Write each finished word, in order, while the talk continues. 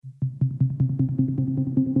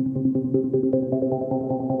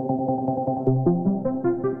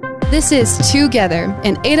This is Together,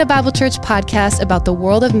 an Ada Bible Church podcast about the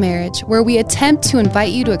world of marriage, where we attempt to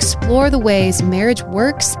invite you to explore the ways marriage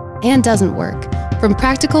works and doesn't work. From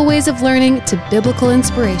practical ways of learning to biblical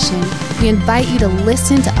inspiration, we invite you to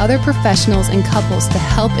listen to other professionals and couples to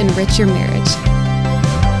help enrich your marriage.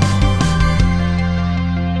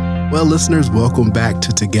 Well, listeners, welcome back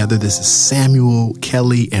to Together. This is Samuel,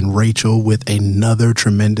 Kelly, and Rachel with another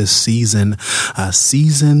tremendous season,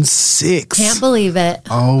 season 6. Can't believe it.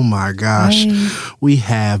 Oh my gosh. We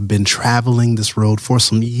have been traveling this road for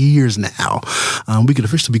some years now. We could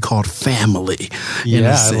officially be called family.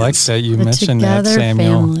 Yeah, I like that you mentioned that,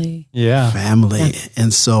 Samuel. Family. Yeah. Family. Yeah.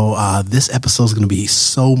 And so this episode is going to be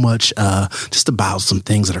so much just about some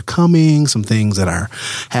things that are coming, some things that are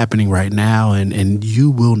happening right now, and you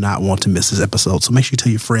will not want to miss this episode. So make sure you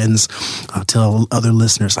tell your friends, tell other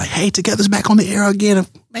listeners, like, hey, Together's back on the air again.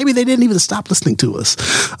 Maybe they didn't even stop listening to us,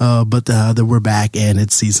 but that we're back and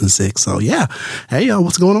it's season 6. So yeah. Hey,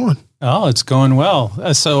 what's going on? Oh, it's going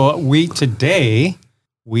well. So today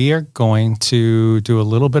we are going to do a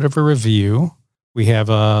little bit of a review. We have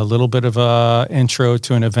a little bit of a intro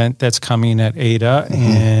to an event that's coming at Ada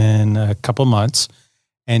in a couple months.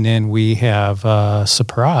 And then we have a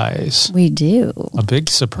surprise. We do. A big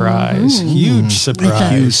surprise. Huge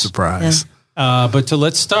surprise. Huge surprise. Yeah.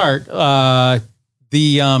 Let's start. The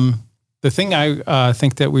thing I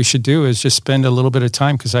think that we should do is just spend a little bit of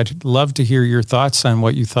time, because I'd love to hear your thoughts on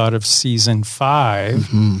what you thought of season 5,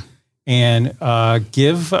 and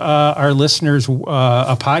give our listeners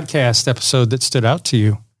a podcast episode that stood out to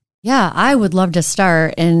you. Yeah, I would love to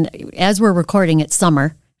start. And as we're recording, it's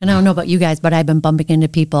summer. And I don't know about you guys, but I've been bumping into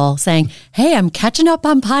people saying, hey, I'm catching up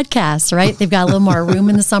on podcasts, right? They've got a little more room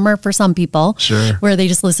in the summer for some people. Sure. Where they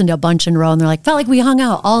just listen to a bunch in a row and they're like, felt like we hung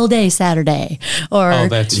out all day Saturday. Or,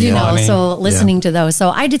 that's you know, funny. so listening to those. So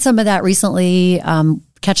I did some of that recently,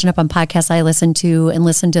 catching up on podcasts I listened to and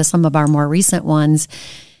listened to some of our more recent ones.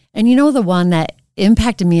 And you know, the one that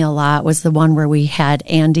impacted me a lot was the one where we had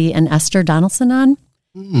Andy and Esther Donaldson on.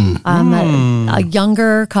 A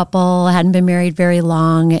younger couple, hadn't been married very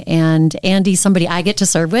long, and Andy's somebody I get to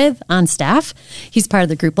serve with on staff. He's part of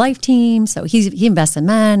the group life team, so he invests in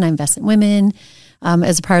men, I invest in women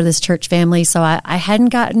as a part of this church family. So I hadn't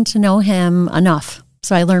gotten to know him enough.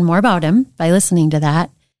 So I learned more about him by listening to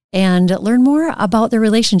that and learned more about their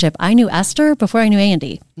relationship. I knew Esther before I knew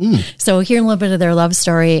Andy. So hearing a little bit of their love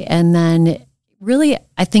story, and then really,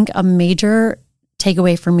 I think a major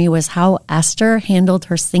takeaway for me was how Esther handled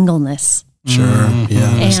her singleness. Sure.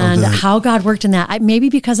 Yeah. And how God worked in that. Maybe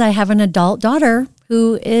because I have an adult daughter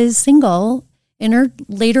who is single in her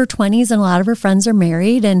later 20s, and a lot of her friends are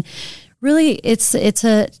married. And really, it's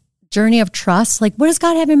a journey of trust. Like, what does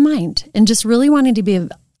God have in mind? And just really wanting to be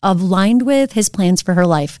aligned with his plans for her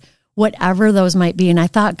life, whatever those might be. And I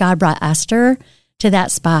thought God brought Esther to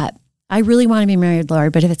that spot. I really want to be married,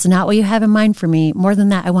 Lord, but if it's not what you have in mind for me, more than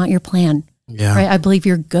that, I want your plan. Yeah. Right. I believe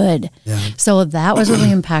you're good. Yeah. So that was really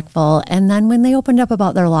impactful. And then when they opened up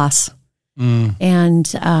about their loss and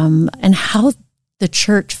how the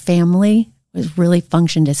church family was really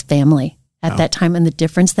functioned as family at that time, and the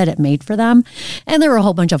difference that it made for them. And there were a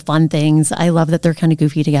whole bunch of fun things. I love that they're kind of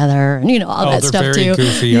goofy together and, you know, all that stuff very too.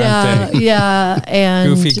 Goofy, aren't they? Yeah.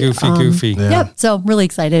 And Goofy. Yeah. Yep. So I'm really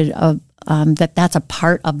excited that's a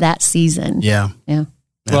part of that season. Yeah. Yeah.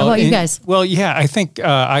 How about you guys? Well, yeah, I think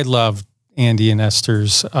I loved Andy and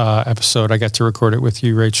Esther's episode. I got to record it with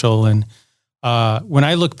you, Rachel. And when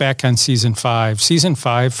I look back on season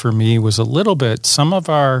 5 for me was a little bit, some of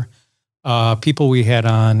our people we had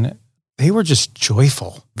on, they were just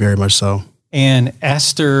joyful. Very much so. And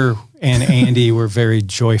Esther and Andy were very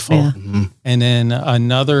joyful. Yeah. And then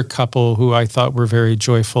another couple who I thought were very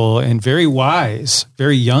joyful and very wise,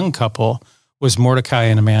 very young couple, was Mordecai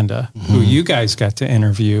and Amanda, who you guys got to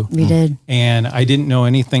interview. We did. And I didn't know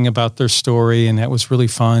anything about their story, and that was really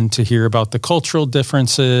fun to hear about the cultural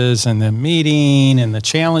differences and the meeting and the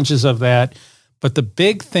challenges of that. But the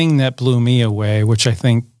big thing that blew me away, which I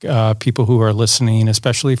think people who are listening,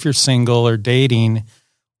 especially if you're single or dating,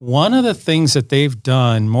 one of the things that they've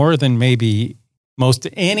done more than maybe most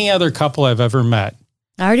any other couple I've ever met,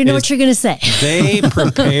 I already know what you're going to say. They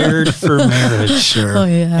prepared for marriage. Sure. Oh,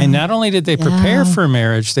 yeah. And not only did they prepare for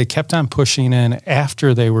marriage, they kept on pushing in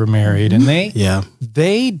after they were married. And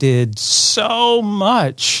they did so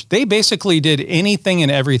much. They basically did anything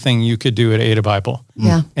and everything you could do at Ada Bible.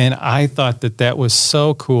 Yeah. And I thought that was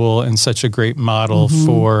so cool and such a great model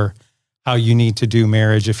for how you need to do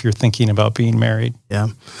marriage if you're thinking about being married. Yeah.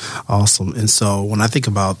 Awesome. And so when I think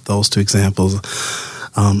about those two examples,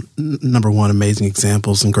 Number one, amazing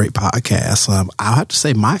examples and great podcasts. I'll have to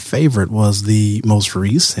say my favorite was the most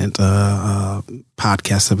recent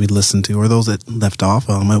podcast that we listened to, or those that left off.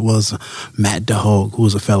 It was Matt DeHogue, who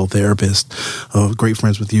was a fellow therapist, great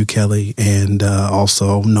friends with you, Kelly, and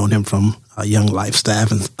also known him from Young Life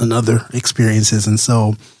staff and other experiences. And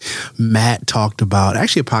so Matt talked about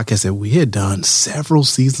actually a podcast that we had done several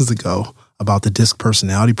seasons ago about the DISC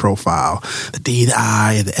personality profile, the D, the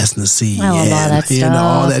I, the S, and the C, and all that stuff,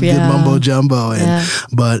 all that good mumbo jumbo. And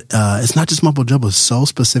but it's not just mumbo jumbo; it's so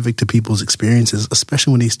specific to people's experiences,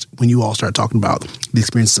 especially when you all start talking about the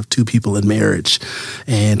experiences of two people in marriage,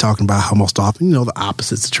 and talking about how most often the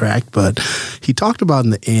opposites attract. But he talked about in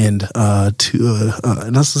the end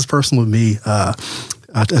and this is personal with me.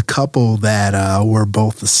 A couple that were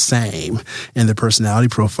both the same in their personality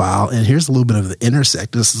profile. And here's a little bit of the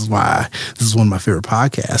intersect. This is one of my favorite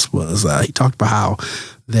podcasts was he talked about how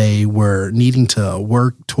they were needing to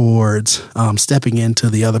work towards stepping into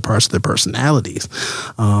the other parts of their personalities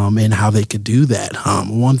and how they could do that.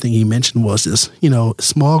 One thing he mentioned was just,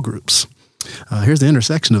 small groups. Here's the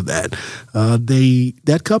intersection of that.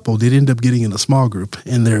 That couple did end up getting in a small group,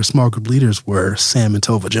 and their small group leaders were Sam and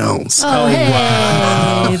Tova Jones. Oh, hey,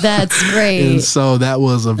 wow. That's great. And so that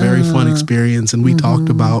was a very fun experience, and we talked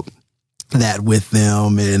about that with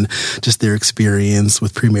them and just their experience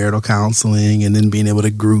with premarital counseling, and then being able to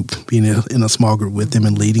being in a small group with them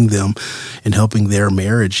and leading them and helping their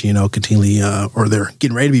marriage, continually, or they're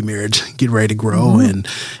getting ready to be married, get ready to grow, and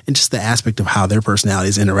just the aspect of how their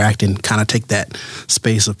personalities interact and kind of take that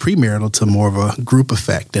space of premarital to more of a group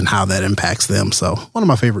effect and how that impacts them. So one of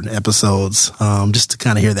my favorite episodes, just to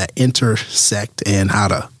kind of hear that intersect and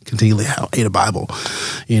how Ada Bible,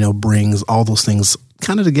 brings all those things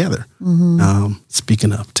kind of together.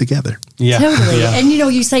 Speaking of together. Yeah. Totally. Yeah. And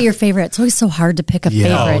you say your favorite. It's always so hard to pick a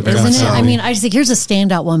favorite, isn't it? I mean, I just think here's a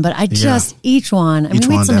standout one, but each one. I mean,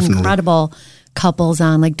 we had some incredible couples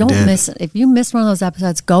on. Like, don't miss it. If you missed one of those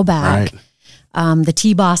episodes, go back. Right. The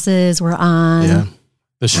T-Bosses were on. Yeah.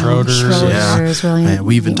 The Schroeders. Really. And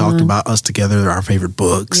we even talked about us together, our favorite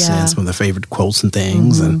books and some of the favorite quotes and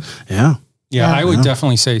things. And I would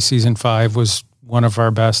definitely say season 5 was one of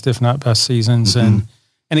our best, if not best seasons.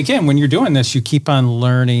 And again, when you're doing this, you keep on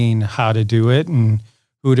learning how to do it and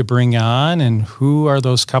who to bring on and who are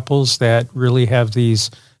those couples that really have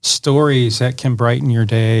these stories that can brighten your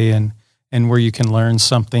day and where you can learn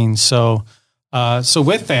something. So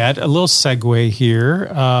with that, a little segue here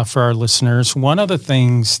for our listeners. One of the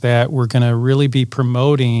things that we're going to really be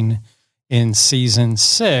promoting in season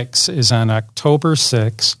 6 is on October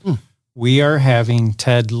 6th. We are having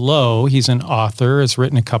Ted Lowe. He's an author, has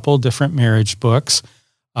written a couple of different marriage books.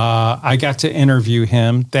 I got to interview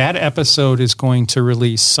him. That episode is going to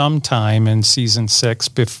release sometime in season 6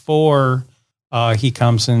 before he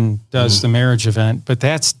comes and does the marriage event. But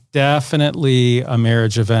that's definitely a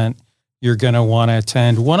marriage event you're going to want to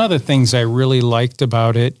attend. One of the things I really liked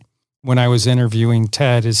about it when I was interviewing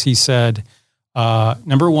Ted is he said,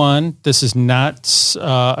 number one, this is not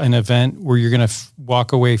an event where you're going to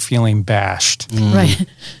walk away feeling bashed. Right.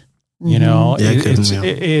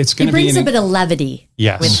 It's going to be... He brings a bit of levity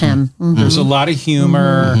with him. There's a lot of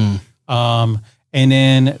humor. And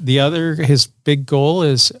then his big goal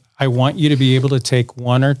is, I want you to be able to take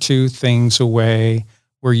one or two things away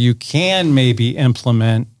where you can maybe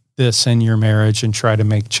implement this in your marriage and try to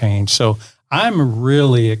make change. So I'm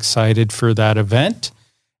really excited for that event.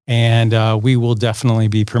 And we will definitely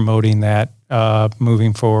be promoting that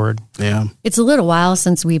moving forward. Yeah. It's a little while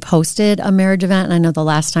since we've hosted a marriage event. And I know the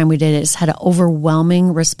last time we did it, it's had an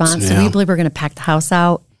overwhelming response. So we believe we're going to pack the house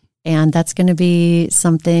out. And that's going to be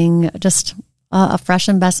something, just a fresh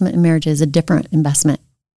investment in marriage is a different investment.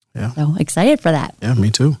 Yeah. So excited for that. Yeah,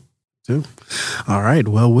 me too. All right.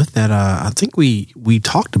 Well, with that, I think we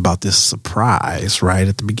talked about this surprise, right,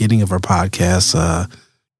 at the beginning of our podcast.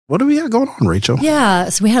 What do we got going on, Rachel? Yeah,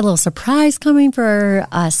 so we had a little surprise coming for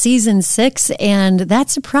season 6, and that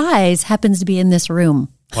surprise happens to be in this room.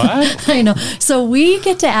 What? I know. So we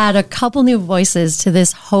get to add a couple new voices to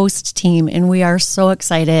this host team, and we are so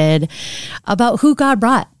excited about who God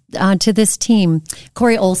brought to this team.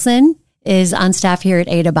 Corey Olson is on staff here at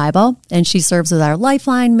Ada Bible, and she serves with our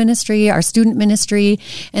Lifeline ministry, our student ministry,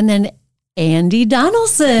 and then Andy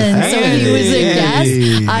Donaldson. So he was a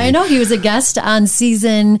guest. I know he was a guest on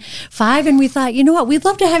season 5, and we thought, you know what, we'd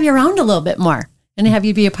love to have you around a little bit more. and have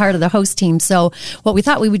you be a part of the host team. So what we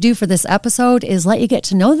thought we would do for this episode is let you get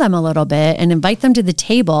to know them a little bit and invite them to the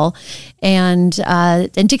table and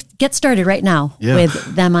to get started right now with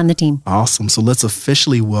them on the team. Awesome. So let's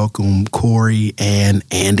officially welcome Corey and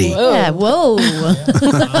Andy. Whoa. Yeah, whoa.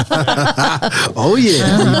 Oh,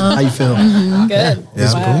 yeah. How you feel? Good.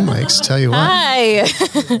 Yeah, boom mics. Tell you what. Hi.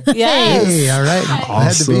 Yes. Hey, all right.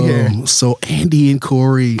 Glad to be here. So Andy and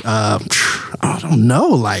Corey, I don't know,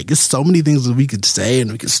 like it's so many things that we could say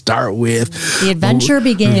and we could start with. The adventure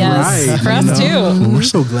begins. Right. For us too. We're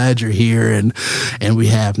so glad you're here, and we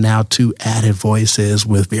have now two added voices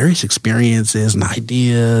with various experiences and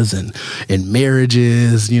ideas and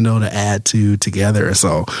marriages, to add together.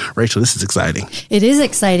 So Rachel, this is exciting. It is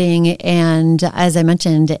exciting. And as I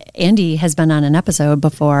mentioned, Andy has been on an episode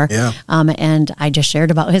before. Yeah. And I just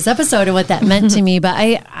shared about his episode and what that meant to me. But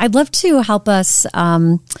I'd love to help us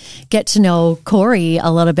get to know Corey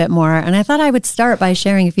a little bit more. And I thought I would start by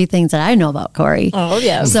sharing a few things that I know about Corey. Oh,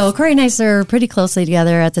 yeah. So Corey and I served pretty closely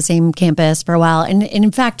together at the same campus for a while. And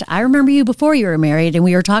in fact, I remember you before you were married and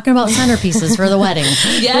we were talking about centerpieces for the wedding.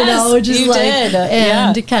 Yes, you did.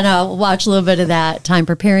 And kind of watch a little bit of that time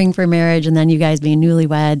preparing for marriage and then you guys being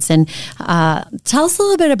newlyweds. And tell us a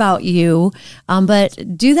little bit about you,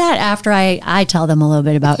 but do that after I tell them a little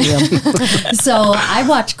bit about you. So I've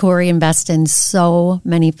watched Corey invest in so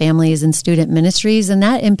many families and student ministries, and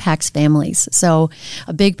that impacts families. So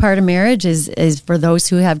a big part of marriage is for those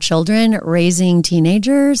who have children, raising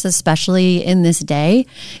teenagers, especially in this day,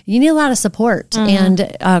 you need a lot of support.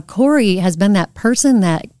 And Corey has been that person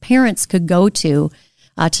that parents could go to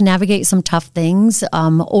navigate some tough things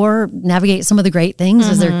or navigate some of the great things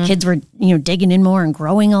as their kids were, digging in more and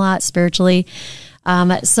growing a lot spiritually.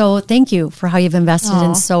 So thank you for how you've invested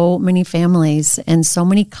in so many families and so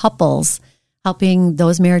many couples, helping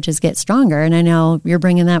those marriages get stronger. And I know you're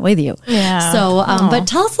bringing that with you. Yeah. So, but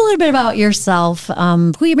tell us a little bit about yourself,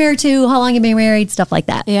 who you're married to, how long you've been married, stuff like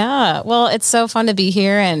that. Yeah. Well, it's so fun to be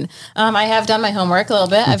here. And I have done my homework a little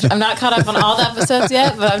bit. I'm not caught up on all the episodes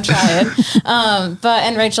yet, but I'm trying.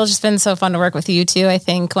 And Rachel, just been so fun to work with you too. I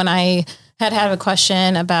think when I had a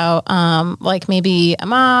question about like maybe a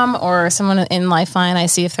mom or someone in Lifeline, I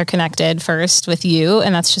see if they're connected first with you.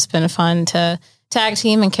 And that's just been fun to tag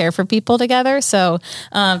team and care for people together. So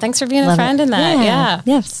thanks for being a friend in that. Yeah.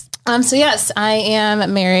 Yes. So yes, I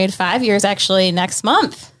am married 5 years actually next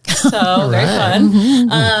month. So very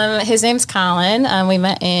fun. His name's Colin. We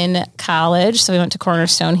met in college. So we went to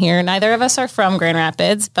Cornerstone here. Neither of us are from Grand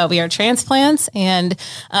Rapids, but we are transplants and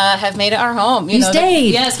have made it our home. You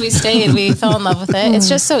stayed. Yes, we stayed. We fell in love with it. It's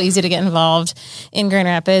just so easy to get involved in Grand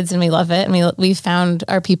Rapids and we love it. And we found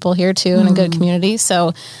our people here too in a good community.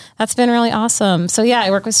 So that's been really awesome. So yeah,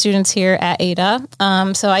 I work with students here at Ada.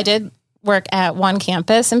 So I did work at one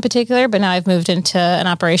campus in particular, but now I've moved into an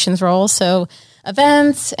operations role. So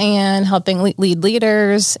events and helping lead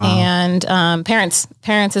leaders and parents.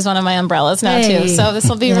 Parents is one of my umbrellas now too. So this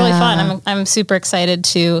will be really fun. I'm super excited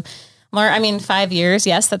to learn. I mean, 5 years.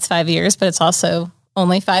 Yes, that's 5 years, but it's also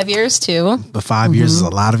only 5 years too. But 5 years is a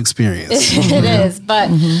lot of experience. It is. But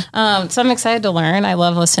so I'm excited to learn. I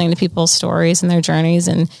love listening to people's stories and their journeys.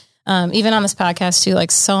 And even on this podcast too, like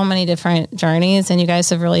so many different journeys. And you guys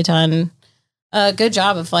have really done a good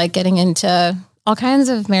job of like getting into all kinds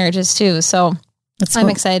of marriages too. So I'm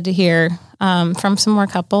excited to hear from some more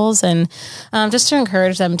couples and just to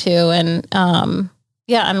encourage them too. And I'm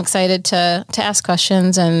excited to ask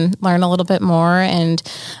questions and learn a little bit more. And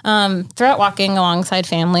throughout walking alongside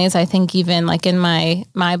families, I think even like in my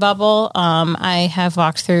bubble, I have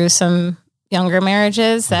walked through some younger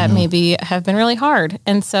marriages that maybe have been really hard.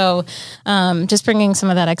 And so just bringing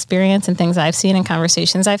some of that experience and things I've seen and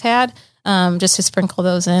conversations I've had, just to sprinkle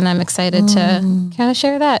those in. I'm excited to kind of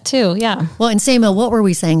share that too. Yeah. Well, and Samuel, what were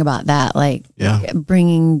we saying about that? Like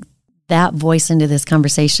bringing that voice into this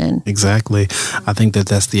conversation. Exactly. I think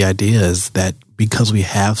that's the idea, is that because we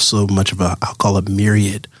have so much of I'll call it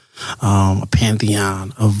myriad, a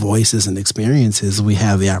pantheon of voices and experiences, we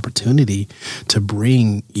have the opportunity to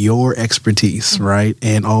bring your expertise, right?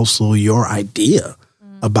 And also your idea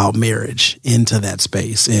about marriage into that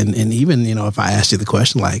space. And even, if I asked you the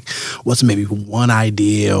question, like, what's maybe one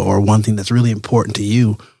idea or one thing that's really important to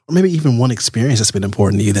you, or maybe even one experience that's been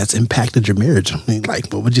important to you that's impacted your marriage? I mean,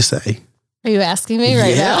 like, what would you say? Are you asking me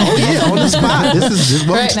right now? Oh, yeah, on the spot. This is just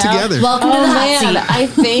welcome together. Welcome to the hot seat. I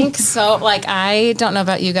think so. Like, I don't know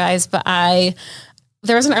about you guys, but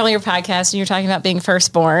there was an earlier podcast and you're talking about being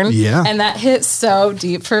firstborn. Yeah. And that hit so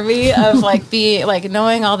deep for me of like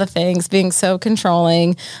knowing all the things, being so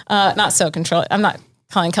controlling, not so controlling. I'm not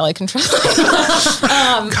Colin Kelly control.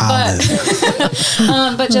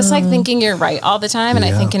 But just like thinking you're right all the time. And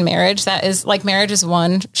I think in marriage, that is like, marriage is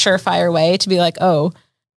one surefire way to be like, oh,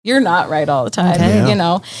 you're not right all the time, you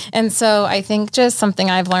know? And so I think just something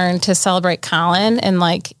I've learned to celebrate Colin and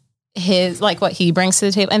like his, like what he brings to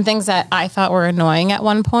the table and things that I thought were annoying at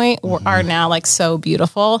one point are now like so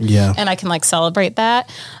beautiful. Yeah. And I can like celebrate that.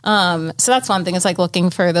 So that's one thing, is like looking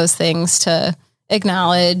for those things to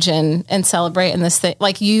acknowledge and celebrate in this thing.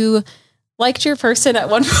 Like you liked your person at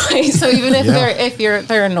one point. So even if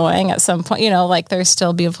they're annoying at some point, you know, like there's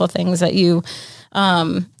still beautiful things that you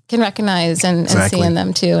can recognize and see in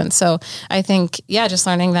them too. And so I think, just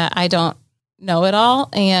learning that I don't know it all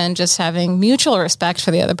and just having mutual respect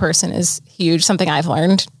for the other person is huge. Something I've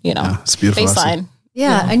learned, you know, it's beautiful. Baseline.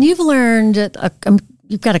 Yeah. You know? And you've learned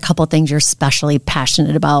you've got a couple of things you're especially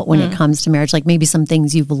passionate about when it comes to marriage, like maybe some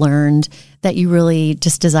things you've learned that you really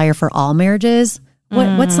just desire for all marriages.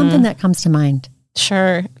 What's something that comes to mind?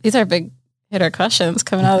 Sure. These are big hitter questions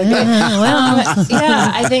coming out of the gate.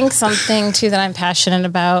 I think something too that I'm passionate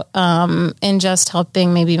about in just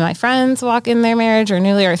helping maybe my friends walk in their marriage or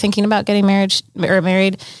newly or thinking about getting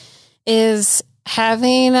married is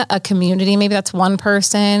having a community, maybe that's one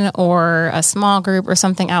person or a small group or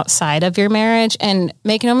something outside of your marriage. And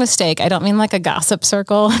make no mistake, I don't mean like a gossip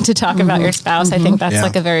circle to talk about your spouse. I think that's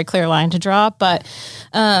like a very clear line to draw. But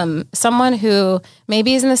someone who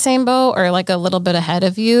maybe is in the same boat or like a little bit ahead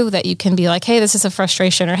of you that you can be like, hey, this is a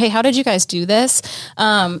frustration, or hey, how did you guys do this?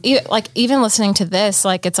 Even listening to this,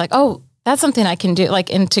 like it's like, oh, that's something I can do,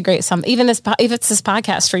 like integrate some, even if it's this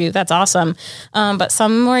podcast for you, that's awesome. But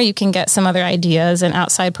somewhere you can get some other ideas and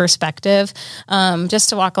outside perspective, just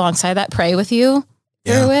to walk alongside that, pray with you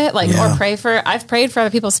through it, or I've prayed for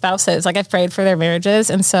other people's spouses, like I've prayed for their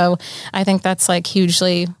marriages. And so I think that's like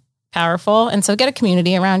hugely powerful. And so get a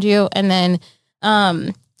community around you. And then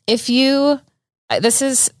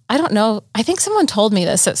I don't know, I think someone told me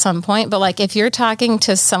this at some point, but like if you're talking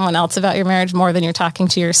to someone else about your marriage more than you're talking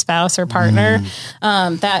to your spouse or partner,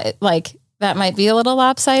 that might be a little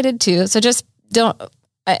lopsided too. So just don't,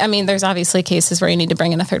 I mean, there's obviously cases where you need to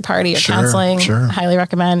bring in a third party or counseling, highly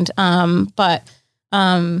recommend. But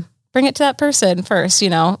bring it to that person first, you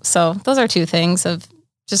know? So those are two things of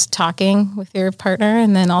just talking with your partner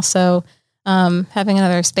and then also having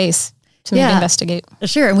another space to investigate.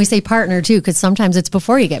 Sure. And we say partner too, because sometimes it's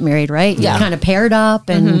before you get married, right? Yeah. You're kind of paired up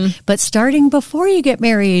but starting before you get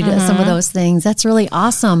married, some of those things, that's really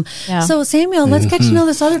awesome. Yeah. So Samuel, let's get to know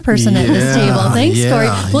this other person at this table. Thanks, Corey.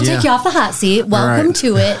 We'll take you off the hot seat. Welcome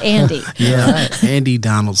to it, Andy. Andy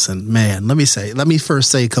Donaldson, man, let me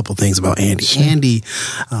first say a couple things about Andy. Sure. Andy,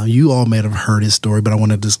 you all may have heard his story, but I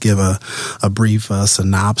want to just give a brief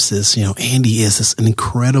synopsis. You know, Andy is an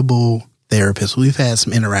incredible therapist we've had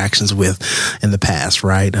some interactions with in the past,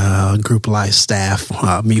 right? Group Life staff,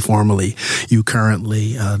 me formerly, you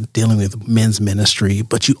currently dealing with men's ministry,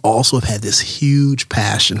 but you also have had this huge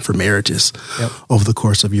passion for marriages over the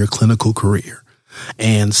course of your clinical career.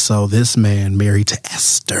 And so this man married to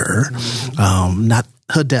Esther, not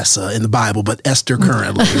Hadessa in the Bible, but Esther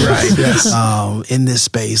currently, right? Yes. In this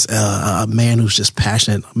space, a man who's just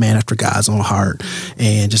passionate, a man after God's own heart,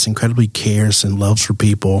 and just incredibly cares and loves for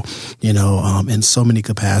people, you know, in so many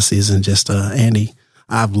capacities. And just, Andy,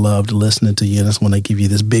 I've loved listening to you, and I just want to give you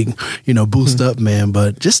this big, boost up, man.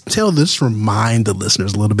 But just remind the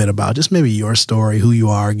listeners a little bit about just maybe your story, who you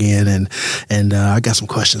are again, and I got some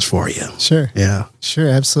questions for you. Sure. Yeah. Sure.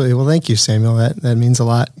 Absolutely. Well, thank you, Samuel. That means a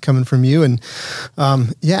lot coming from you. And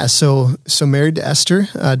so Married to Esther,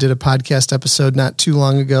 did a podcast episode not too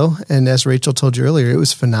long ago, and as Rachel told you earlier, it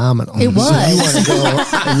was phenomenal. It was. So you want to go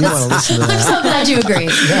and you want to listen to that. I'm so glad you agree.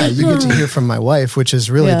 Yeah, you get to hear from my wife, which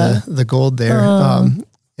is really the gold there.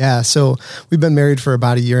 So we've been married for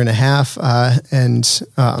about a year and a half,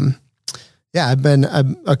 I've been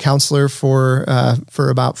a counselor for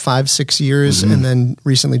about 5-6 years, and then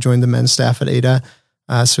recently joined the men's staff at Ada.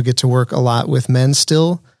 So get to work a lot with men.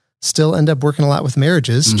 Still end up working a lot with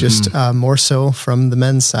marriages, just more so from the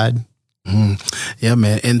men's side. Yeah,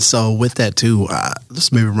 man. And so with that too,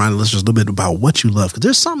 let's maybe remind the listeners a little bit about what you love, because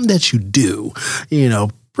there's something that you do,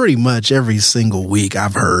 pretty much every single week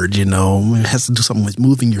I've heard, it has to do something with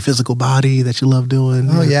moving your physical body that you love doing.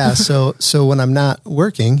 Oh yeah. So when I'm not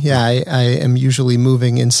working, I am usually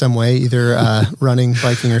moving in some way, either running,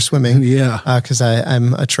 biking, or swimming. Yeah. Cause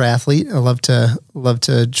I'm a triathlete. I love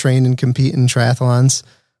to train and compete in triathlons.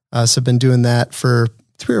 So I've been doing that for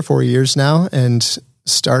 3 or 4 years now. And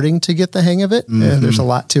starting to get the hang of it. And there's a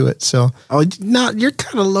lot to it. So, you're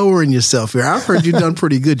kind of lowering yourself here. I've heard you've done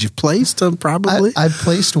pretty good. You've placed probably. I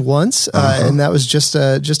placed once, and that was just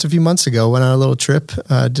a few months ago. Went on a little trip,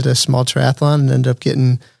 did a small triathlon, and ended up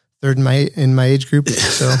getting third in my age group.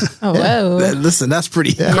 So, whoa! Listen, that's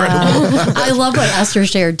pretty incredible. I love what Esther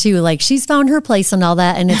shared too. Like she's found her place and all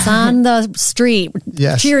that, and it's on the street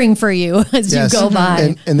cheering for you as you go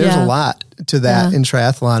by. And there's a lot to that in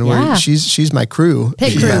triathlon where she's my crew.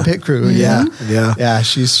 Pit crew. Yeah.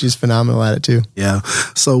 She's phenomenal at it too. Yeah.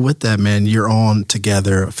 So with that, man, you're on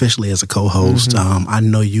together officially as a co-host. I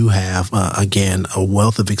know you have, again, a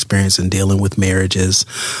wealth of experience in dealing with marriages.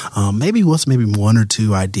 Maybe one or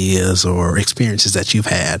two ideas or experiences that you've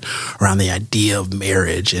had around the idea of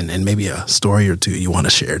marriage and maybe a story or two you want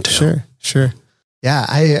to share and tell. Sure.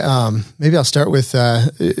 Yeah, maybe I'll start with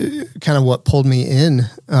kind of what pulled me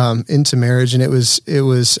into marriage, and it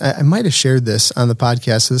was I might have shared this on the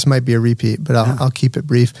podcast, so this might be a repeat, but I'll keep it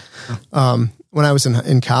brief. When I was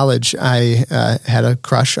in college, I had a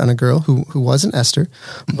crush on a girl who wasn't Esther,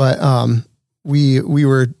 but we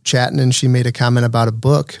were chatting, and she made a comment about a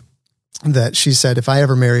book that she said, if I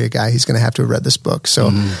ever marry a guy, he's going to have to have read this book.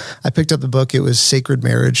 So I picked up the book. It was Sacred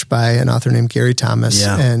Marriage by an author named Gary Thomas,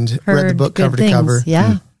 and read the book cover to cover.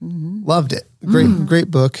 Yeah. Loved it.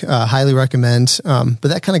 Great book. Highly recommend. But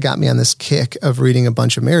that kind of got me on this kick of reading a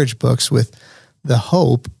bunch of marriage books with the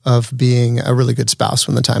hope of being a really good spouse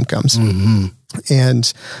when the time comes.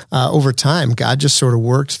 And over time, God just sort of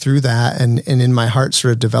worked through that, and in my heart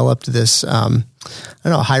sort of developed this,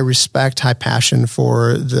 high respect, high passion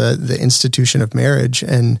for the institution of marriage.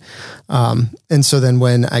 And so then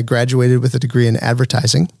when I graduated with a degree in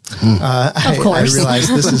advertising, I realized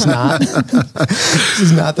this is not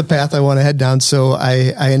the path I want to head down. So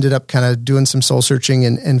I ended up kind of doing some soul searching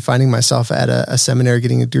and finding myself at a seminary,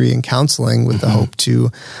 getting a degree in counseling with the hope to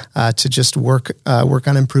just work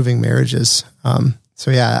on improving marriages.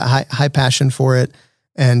 High passion for it.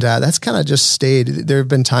 And that's kind of just stayed. There have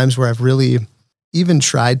been times where I've really even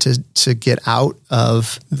tried to get out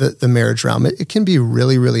of the marriage realm. It can be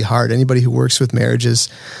really, really hard. Anybody who works with marriages,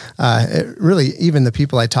 really even the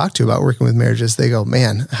people I talk to about working with marriages, they go,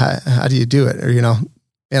 man, how do you do it? Or,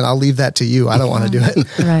 and I'll leave that to you. I don't want to do it.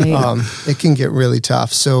 Right. It can get really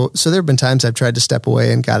tough. So there have been times I've tried to step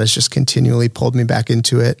away, and God has just continually pulled me back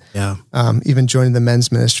into it. Yeah. Even joining the men's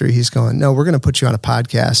ministry, he's going, no, we're going to put you on a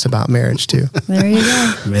podcast about marriage too. There you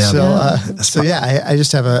go. Yeah. I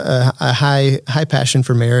just have a high passion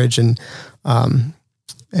for marriage, and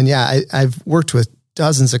I've worked with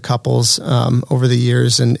dozens of couples over the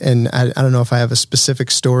years, and I don't know if I have a specific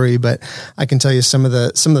story, but I can tell you some of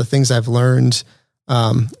the things I've learned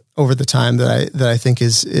over the time that I think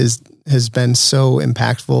has been so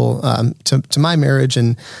impactful to my marriage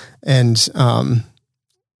and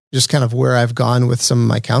just kind of where I've gone with some of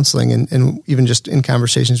my counseling and even just in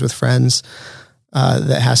conversations with friends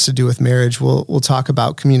that has to do with marriage. We'll talk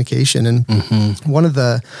about communication, and one of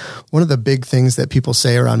the big things that people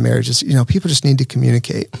say around marriage is people just need to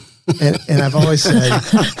communicate, and I've always said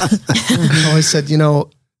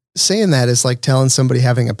saying that is like telling somebody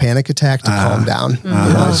having a panic attack to calm down.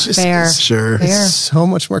 It's just it's so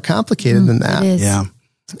much more complicated than that. Yeah.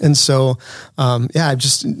 And so, I've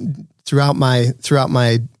just throughout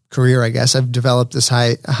my career, I guess I've developed this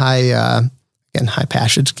high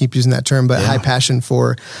passion, to keep using that term, but high passion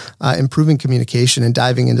for improving communication and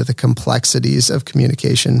diving into the complexities of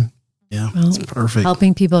communication. Yeah, that's perfect.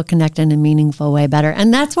 Helping people connect in a meaningful way better.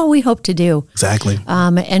 And that's what we hope to do. Exactly.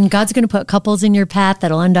 And God's going to put couples in your path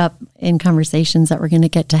that'll end up in conversations that we're going to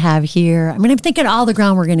get to have here. I mean, I'm thinking all the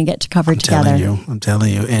ground we're going to get to cover together. I'm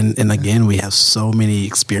telling you. And again, we have so many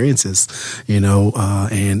experiences,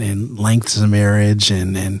 and lengths of marriage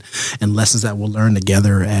and lessons that we'll learn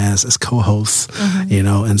together as co-hosts,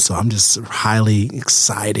 and so I'm just highly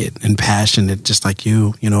excited and passionate, just like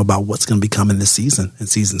you, about what's going to be coming this season, in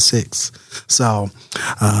season 6. So,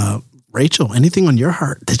 Rachel, anything on your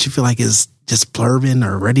heart that you feel like is just blurbing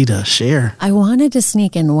or ready to share? I wanted to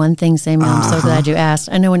sneak in one thing, Samuel. I'm so glad you asked.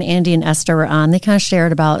 I know when Andy and Esther were on, they kind of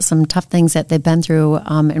shared about some tough things that they've been through.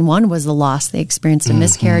 And one was the loss. They experienced a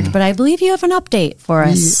miscarriage. But I believe you have an update for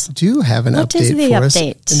us. We do have an update for us.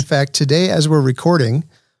 In fact, today, as we're recording,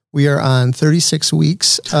 we are on 36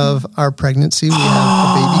 weeks of our pregnancy. We have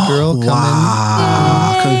a baby girl coming.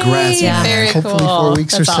 Wow. Congrats. Yeah. Very hopefully cool. 4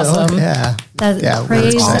 weeks That's or so. awesome. Yeah.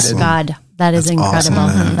 Praise awesome. God. That is incredible.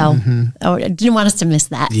 Awesome, I didn't want us to miss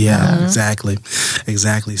that. Yeah, exactly.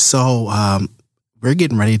 So, we're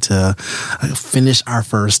getting ready to finish our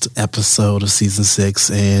first episode of season 6.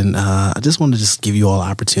 And I just want to give you all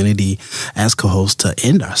opportunity as co-host to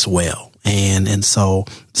end us well. And so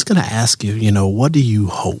I'm just going to ask you, you know, what do you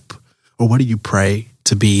hope or what do you pray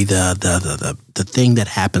to be the thing that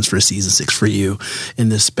happens for season 6 for you in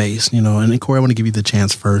this space, you know? And Corey, I want to give you the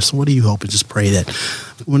chance first. What do you hope? And just pray that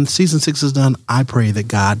when season 6 is done, I pray that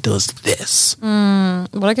God does this.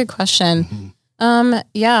 What a good question.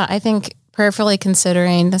 Yeah, I think prayerfully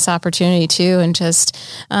considering this opportunity too, and just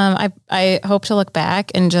I hope to look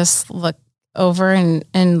back and just look over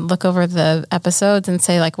and look over the episodes and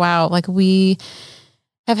say like, wow, like we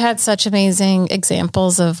have had such amazing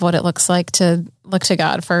examples of what it looks like to look to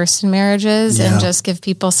God first in marriages and just give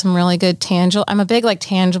people some really good tangible. I'm a big like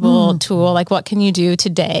tangible tool. Like what can you do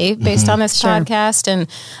today based on this podcast? And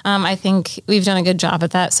I think we've done a good job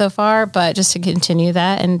at that so far, but just to continue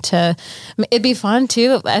that and it'd be fun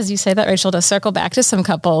too, as you say that, Rachel, to circle back to some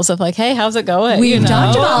couples of like, hey, how's it going? We've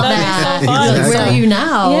talked about that. So fun. Exactly. Where are you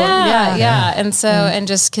now? Yeah. And so, and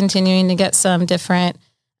just continuing to get some different,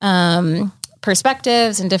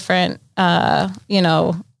 perspectives and different, different,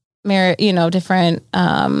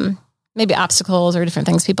 maybe obstacles or different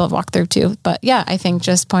things people have walked through too. But yeah, I think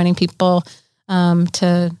just pointing people,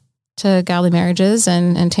 to godly marriages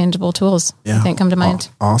and tangible tools, I think come to mind.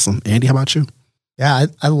 Awesome. Andy, how about you? Yeah,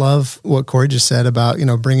 I love what Corey just said about, you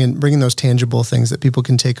know, bringing those tangible things that people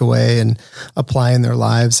can take away and apply in their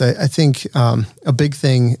lives. I think a big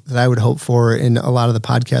thing that I would hope for in a lot of the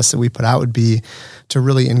podcasts that we put out would be to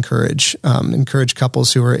really encourage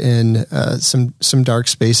couples who are in some dark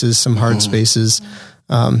spaces, some hard spaces.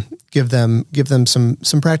 Give them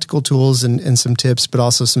some practical tools and some tips, but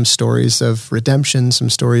also some stories of redemption,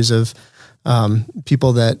 some stories of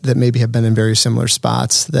people that maybe have been in very similar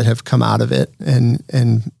spots that have come out of it and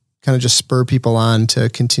kind of just spur people on to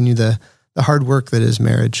continue the hard work that is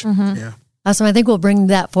marriage. Yeah. Awesome. I think we'll bring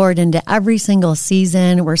that forward into every single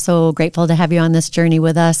season. We're so grateful to have you on this journey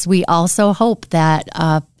with us. We also hope that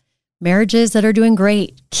marriages that are doing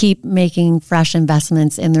great keep making fresh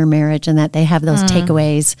investments in their marriage and that they have those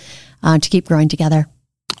takeaways to keep growing together.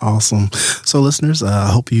 Awesome. So listeners, I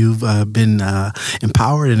hope you've been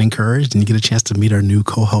empowered and encouraged and you get a chance to meet our new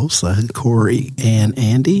co-hosts, Corey and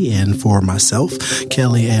Andy. And for myself,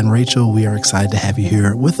 Kelly and Rachel, we are excited to have you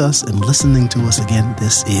here with us and listening to us again.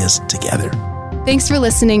 This is Together. Thanks for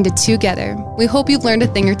listening to Together. We hope you've learned a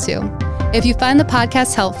thing or two. If you find the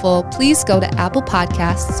podcast helpful, please go to Apple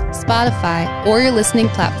Podcasts, Spotify, or your listening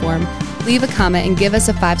platform, leave a comment, and give us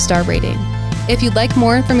a 5-star rating. If you'd like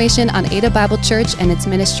more information on Ada Bible Church and its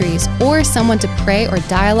ministries, or someone to pray or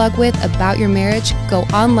dialogue with about your marriage, go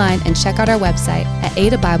online and check out our website at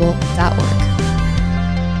adabible.org.